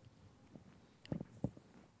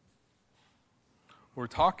 We're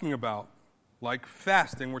talking about, like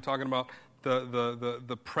fasting, we're talking about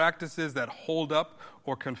the practices that hold up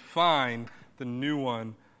or confine the new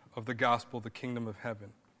one of the gospel, the kingdom of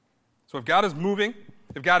heaven. So if God is moving,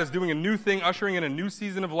 if God is doing a new thing, ushering in a new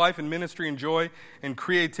season of life and ministry and joy and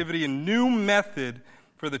creativity, a new method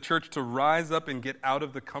for the church to rise up and get out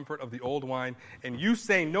of the comfort of the old wine, and you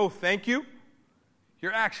say no thank you,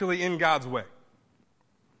 you're actually in God's way.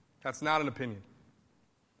 That's not an opinion.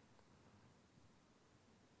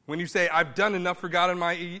 When you say, I've done enough for God in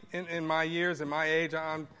my years, in my age,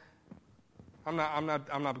 I'm not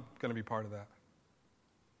going to be part of that.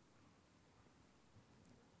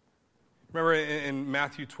 Remember in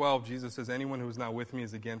Matthew 12, Jesus says, anyone who is not with me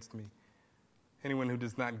is against me. Anyone who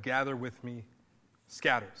does not gather with me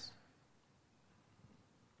scatters.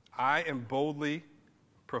 I am boldly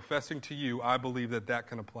professing to you, I believe that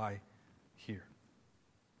can apply here.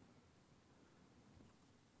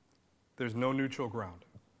 There's no neutral ground.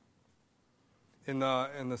 In the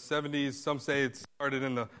 70s, some say it started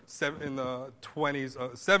in the 20s,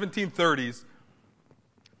 1730s,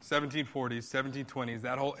 1740s, 1720s,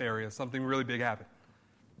 that whole area, something really big happened.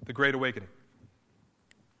 The Great Awakening.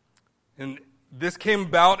 And this came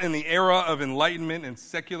about in the era of enlightenment and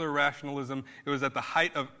secular rationalism. It was at the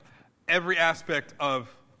height of every aspect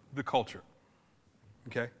of the culture.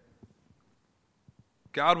 Okay?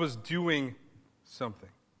 God was doing something.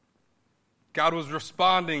 God was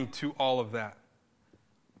responding to all of that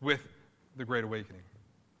with the Great Awakening.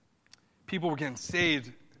 People were getting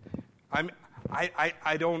saved.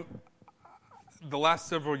 The last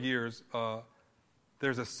several years,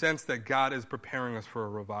 there's a sense that God is preparing us for a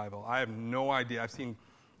revival. I have no idea. I've seen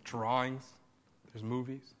drawings. There's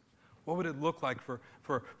movies. What would it look like for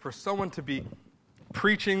someone to be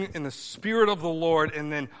preaching in the Spirit of the Lord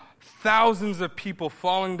and then thousands of people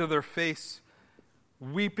falling to their face,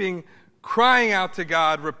 weeping, crying out to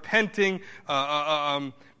God, repenting,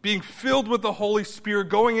 being filled with the Holy Spirit,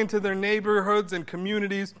 going into their neighborhoods and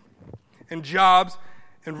communities and jobs,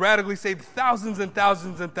 and radically saved thousands and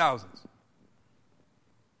thousands and thousands.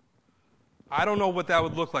 I don't know what that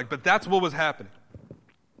would look like, but that's what was happening.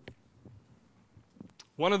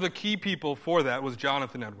 One of the key people for that was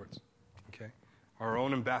Jonathan Edwards. Okay, our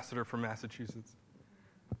own ambassador from Massachusetts.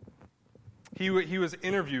 He was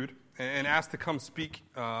interviewed and asked to come speak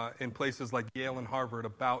in places like Yale and Harvard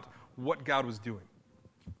about what God was doing.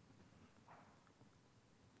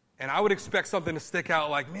 And I would expect something to stick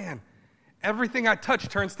out like, man, everything I touch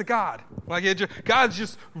turns to God. Like God's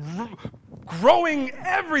just growing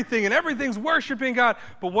everything, and everything's worshiping God.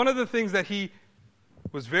 But one of the things that he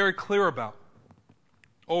was very clear about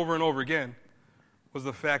over and over again was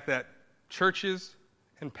the fact that churches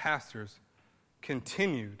and pastors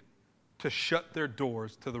continued to shut their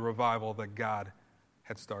doors to the revival that God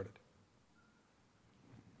had started.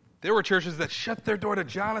 There were churches that shut their door to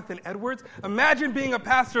Jonathan Edwards. Imagine being a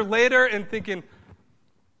pastor later and thinking,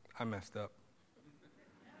 I messed up.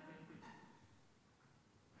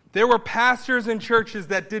 There were pastors and churches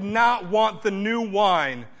that did not want the new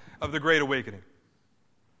wine of the Great Awakening.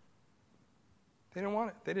 They didn't want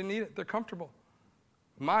it. They didn't need it. They're comfortable.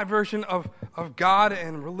 My version of God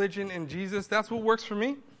and religion and Jesus, that's what works for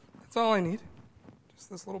me. That's all I need.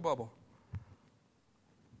 Just this little bubble.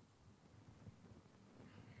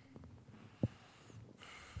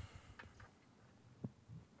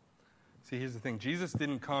 See, here's the thing. Jesus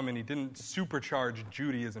didn't come and he didn't supercharge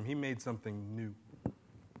Judaism. He made something new.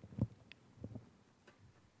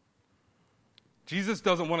 Jesus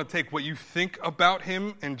doesn't want to take what you think about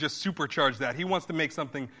him and just supercharge that. He wants to make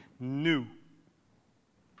something new.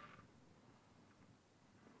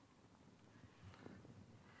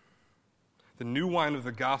 The new wine of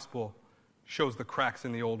the gospel shows the cracks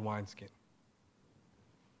in the old wineskin.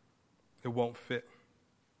 It won't fit.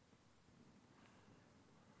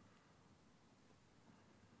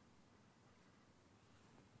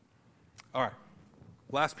 All right,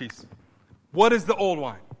 last piece. What is the old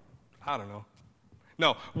wine? I don't know.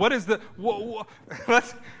 No, what is the...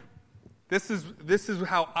 This is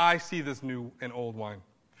how I see this new and old wine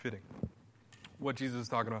fitting. What Jesus is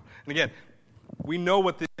talking about. And again, we know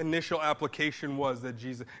what the initial application was that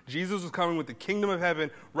Jesus was coming with the kingdom of heaven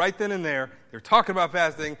right then and there. They're talking about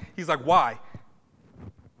fasting. He's like, why?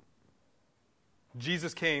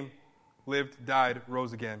 Jesus came, lived, died,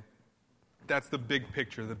 rose again. That's the big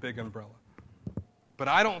picture, the big umbrella. But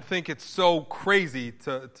I don't think it's so crazy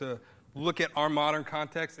to look at our modern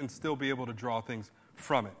context and still be able to draw things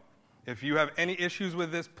from it. If you have any issues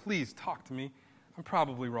with this, please talk to me. I'm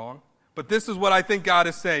probably wrong. But this is what I think God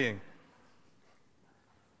is saying.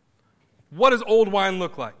 What does old wine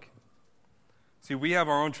look like? See, we have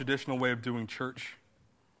our own traditional way of doing church,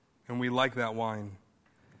 and we like that wine.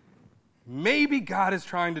 Maybe God is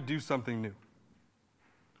trying to do something new.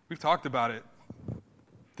 We've talked about it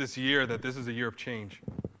this year, that this is a year of change.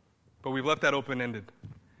 But we've left that open-ended.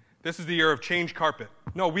 This is the year of change carpet.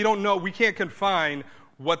 No, we don't know. We can't confine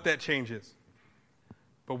what that change is.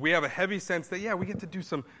 But we have a heavy sense that, yeah, we get to do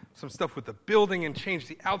some stuff with the building and change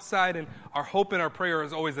the outside. And our hope and our prayer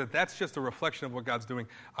is always that that's just a reflection of what God's doing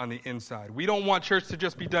on the inside. We don't want church to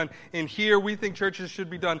just be done in here. We think churches should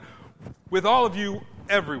be done with all of you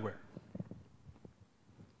everywhere.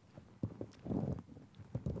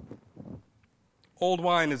 Old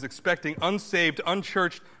wine is expecting unsaved,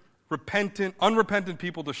 unchurched, unrepentant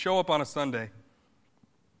people to show up on a Sunday,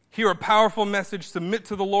 hear a powerful message, submit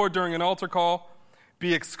to the Lord during an altar call,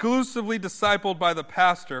 be exclusively discipled by the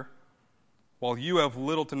pastor, while you have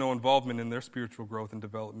little to no involvement in their spiritual growth and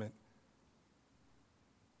development.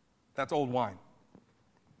 That's old wine.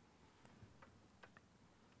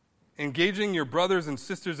 Engaging your brothers and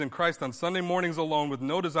sisters in Christ on Sunday mornings alone with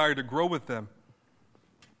no desire to grow with them.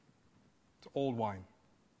 It's old wine.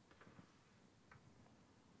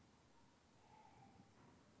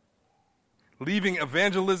 Leaving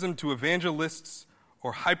evangelism to evangelists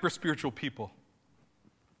or hyper-spiritual people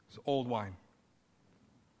is old wine.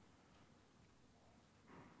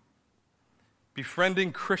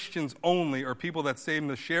 Befriending Christians only or people that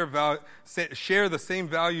share the same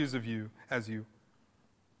values as you.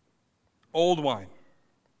 Old wine.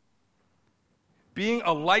 Being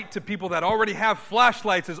a light to people that already have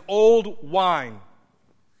flashlights is old wine.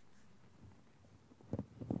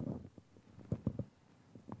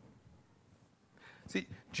 See,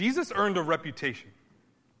 Jesus earned a reputation.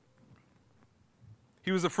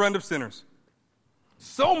 He was a friend of sinners.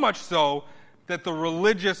 So much so that the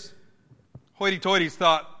religious hoity-toities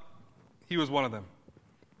thought he was one of them.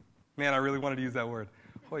 Man, I really wanted to use that word.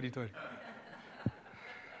 Hoity-toity.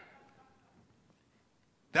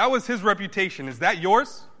 That was his reputation. Is that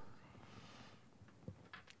yours?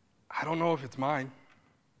 I don't know if it's mine.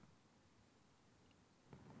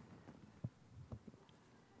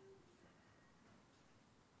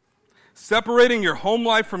 Separating your home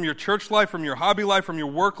life from your church life, from your hobby life, from your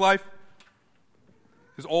work life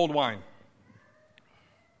is old wine.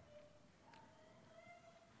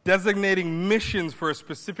 Designating missions for a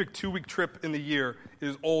specific 2-week trip in the year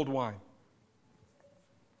is old wine.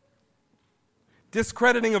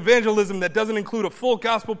 Discrediting evangelism that doesn't include a full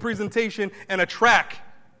gospel presentation and a track.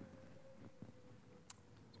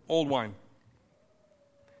 Old wine.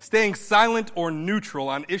 Staying silent or neutral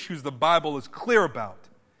on issues the Bible is clear about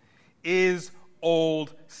is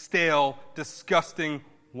old, stale, disgusting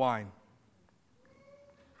wine.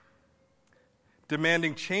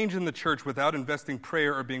 Demanding change in the church without investing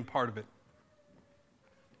prayer or being part of it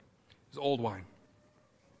is old wine.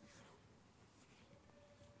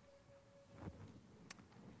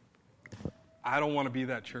 I don't want to be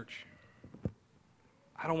that church.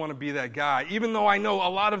 I don't want to be that guy, even though I know a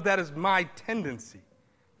lot of that is my tendency.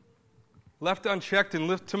 Left unchecked and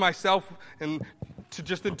left to myself and to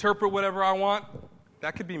just interpret whatever I want,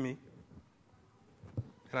 that could be me.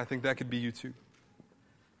 And I think that could be you too.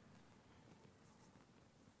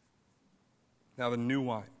 Now the new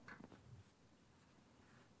wine.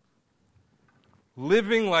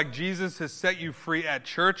 Living like Jesus has set you free at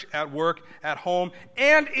church, at work, at home,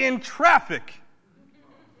 and in traffic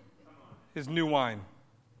is new wine.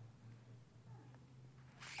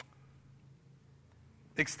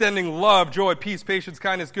 Extending love, joy, peace, patience,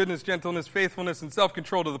 kindness, goodness, gentleness, faithfulness, and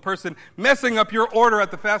self-control to the person messing up your order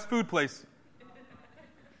at the fast food place.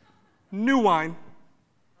 New wine.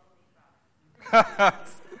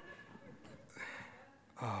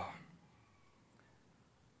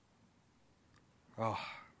 Oh.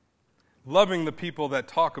 Loving the people that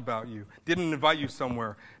talk about you, didn't invite you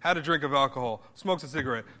somewhere, had a drink of alcohol, smokes a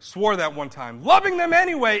cigarette, swore that one time. Loving them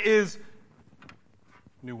anyway is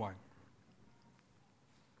new wine.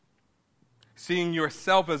 Seeing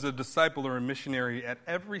yourself as a disciple or a missionary at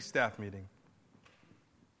every staff meeting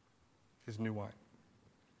is new wine.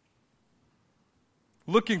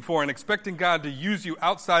 Looking for and expecting God to use you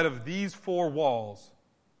outside of these 4 walls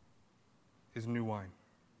is new wine.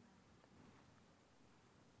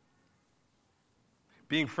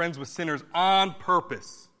 Being friends with sinners on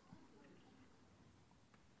purpose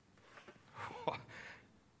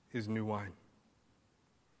is new wine.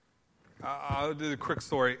 I'll do a quick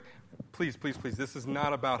story. Please, please, please. This is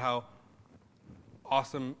not about how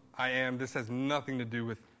awesome I am. This has nothing to do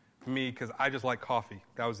with me because I just like coffee.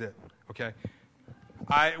 That was it, okay?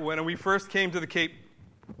 When we first came to the Cape,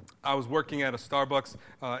 I was working at a Starbucks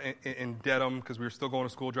in Dedham because we were still going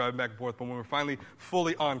to school, driving back and forth. But when we were finally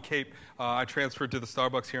fully on Cape, I transferred to the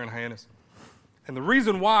Starbucks here in Hyannis. And the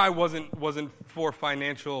reason why wasn't for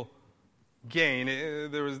financial gain.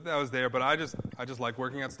 That was there, but I just like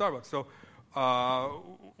working at Starbucks. So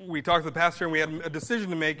we talked to the pastor, and we had a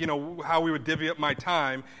decision to make. How we would divvy up my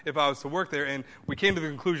time if I was to work there. And we came to the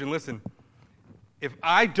conclusion: listen, if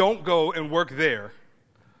I don't go and work there,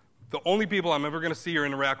 the only people I'm ever going to see or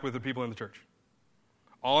interact with are people in the church.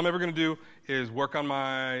 All I'm ever going to do is work on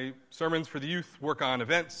my sermons for the youth, work on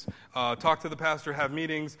events, talk to the pastor, have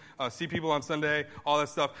meetings, see people on Sunday, all that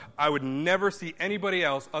stuff. I would never see anybody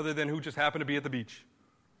else other than who just happened to be at the beach.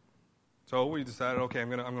 So we decided, okay, I'm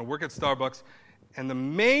going to work at Starbucks. And the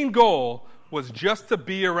main goal was just to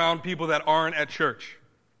be around people that aren't at church.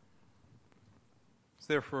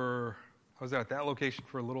 I was there at that location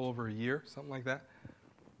for a little over a year, something like that.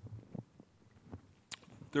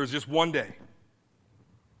 There was just one day.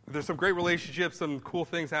 There's some great relationships, some cool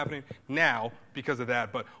things happening now because of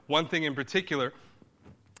that. But one thing in particular,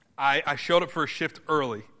 I showed up for a shift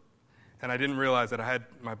early, and I didn't realize that I had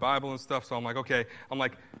my Bible and stuff. So I'm like, okay, I'm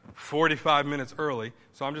like 45 minutes early.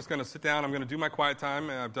 So I'm just going to sit down. I'm going to do my quiet time.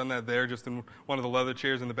 And I've done that there, just in one of the leather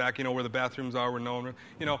chairs in the back, where the bathrooms are, where no one,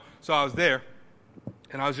 So I was there,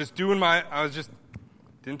 and I was just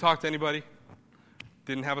didn't talk to anybody,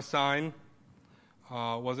 didn't have a sign.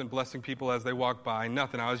 Wasn't blessing people as they walked by,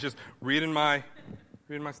 nothing. I was just reading my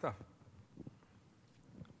stuff.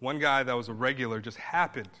 One guy that was a regular just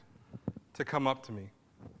happened to come up to me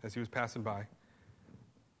as he was passing by.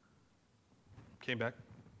 Came back.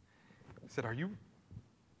 He said, Are you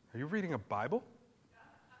reading a Bible?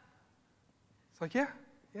 It's like, yeah.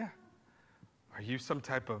 Are you some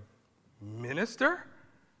type of minister?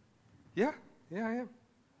 Yeah, I am.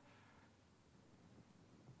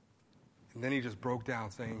 And then he just broke down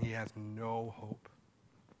saying he has no hope.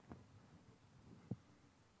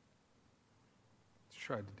 He's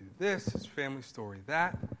tried to do this, his family story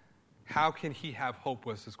that. How can he have hope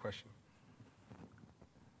was his question.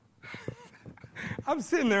 I'm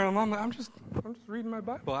sitting there and I'm just reading my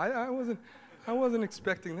Bible. I wasn't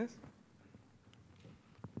expecting this.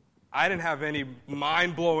 I didn't have any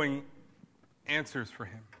mind-blowing answers for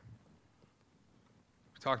him.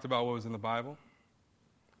 We talked about what was in the Bible.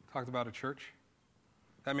 Talked about a church.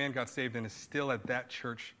 That man got saved and is still at that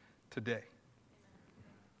church today.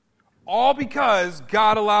 All because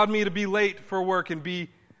God allowed me to be late for work and be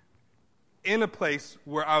in a place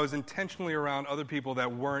where I was intentionally around other people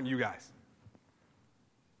that weren't you guys.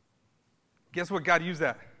 Guess what? God used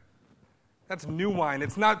that. That's new wine.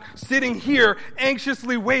 It's not sitting here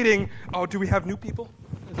anxiously waiting. Oh, do we have new people?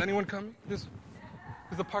 Is anyone coming? Is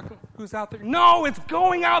the park? Who's out there? No, it's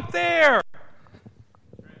going out there.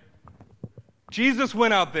 Jesus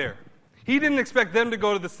went out there. He didn't expect them to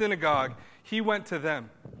go to the synagogue. He went to them.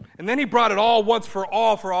 And then he brought it all once for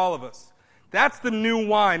all of us. That's the new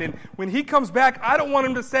wine. And when he comes back, I don't want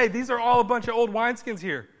him to say, these are all a bunch of old wineskins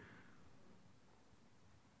here.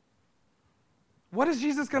 What is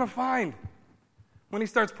Jesus going to find when he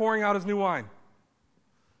starts pouring out his new wine?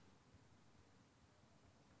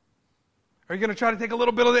 Are you going to try to take a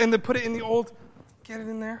little bit of it and then put it in the old, get it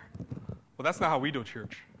in there? Well, that's not how we do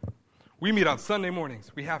church. We meet on Sunday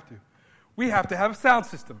mornings. We have to. We have to have a sound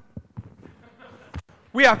system.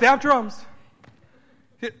 We have to have drums.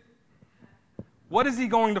 What is he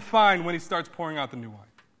going to find when he starts pouring out the new wine?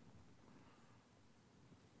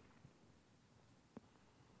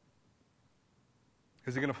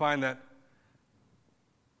 Is he going to find that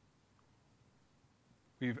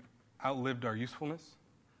we've outlived our usefulness?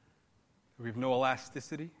 That we have no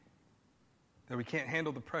elasticity? That we can't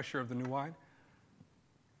handle the pressure of the new wine?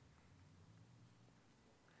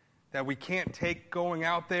 That we can't take going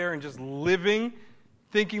out there and just living,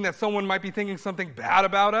 thinking that someone might be thinking something bad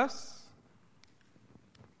about us?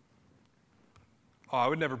 Oh, I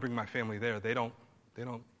would never bring my family there. They don't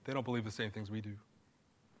believe the same things we do.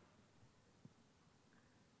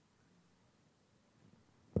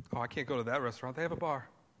 Oh, I can't go to that restaurant. They have a bar.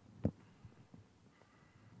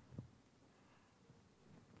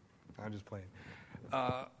 I'm just playing.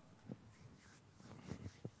 Now,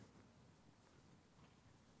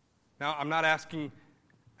 I'm not asking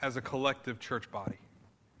as a collective church body.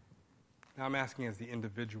 Now I'm asking as the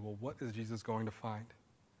individual, what is Jesus going to find?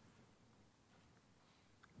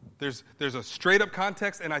 There's a straight-up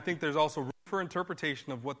context, and I think there's also room for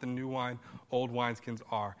interpretation of what the new wine, old wineskins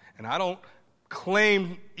are. And I don't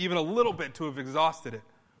claim even a little bit to have exhausted it,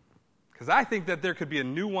 because I think that there could be a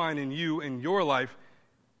new wine in you, in your life,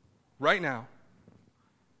 right now,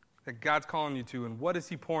 that God's calling you to. And what is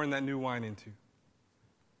he pouring that new wine into?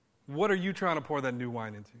 What are you trying to pour that new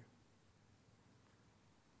wine into?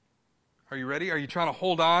 Are you ready? Are you trying to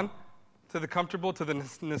hold on to the comfortable, to the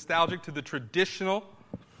nostalgic, to the traditional?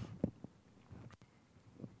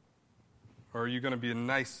 Or are you going to be a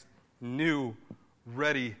nice, new,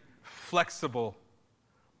 ready, flexible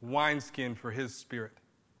wineskin for his Spirit?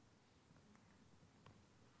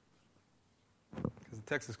 Because the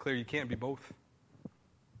text is clear, you can't be both.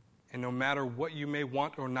 And no matter what you may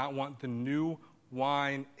want or not want, the new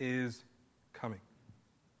wine is coming.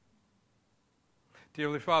 Dear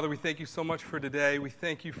Heavenly Father, we thank you so much for today. We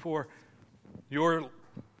thank you for your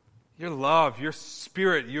love, your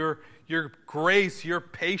Spirit, your grace, your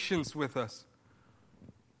patience with us.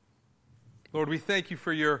 Lord, we thank you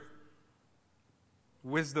for your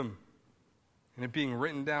wisdom and it being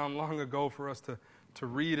written down long ago for us to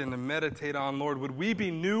read and to meditate on. Lord, would we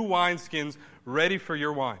be new wineskins ready for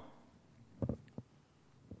your wine?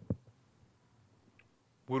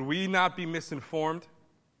 Would we not be misinformed?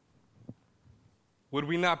 Would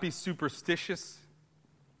we not be superstitious?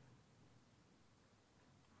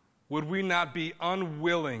 Would we not be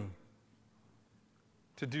unwilling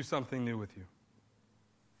to do something new with you?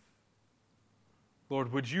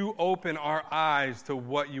 Lord, would you open our eyes to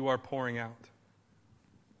what you are pouring out?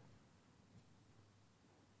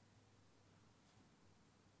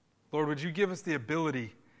 Lord, would you give us the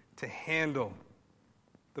ability to handle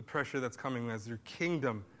the pressure that's coming as your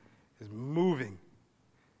kingdom is moving?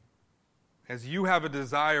 As you have a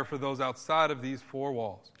desire for those outside of these four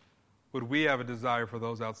walls, would we have a desire for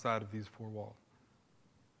those outside of these four walls?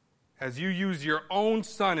 As you use your own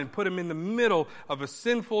Son and put him in the middle of a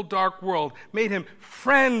sinful, dark world, made him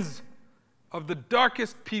friends of the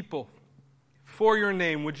darkest people for your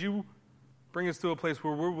name, would you bring us to a place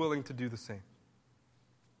where we're willing to do the same?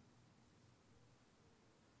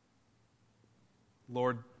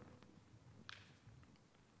 Lord,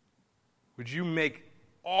 would you make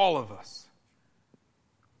all of us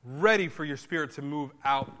ready for your Spirit to move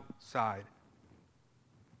outside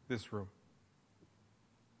this room?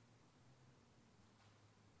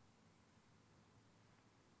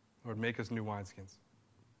 Lord, make us new wineskins.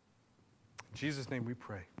 In Jesus' name we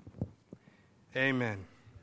pray. Amen.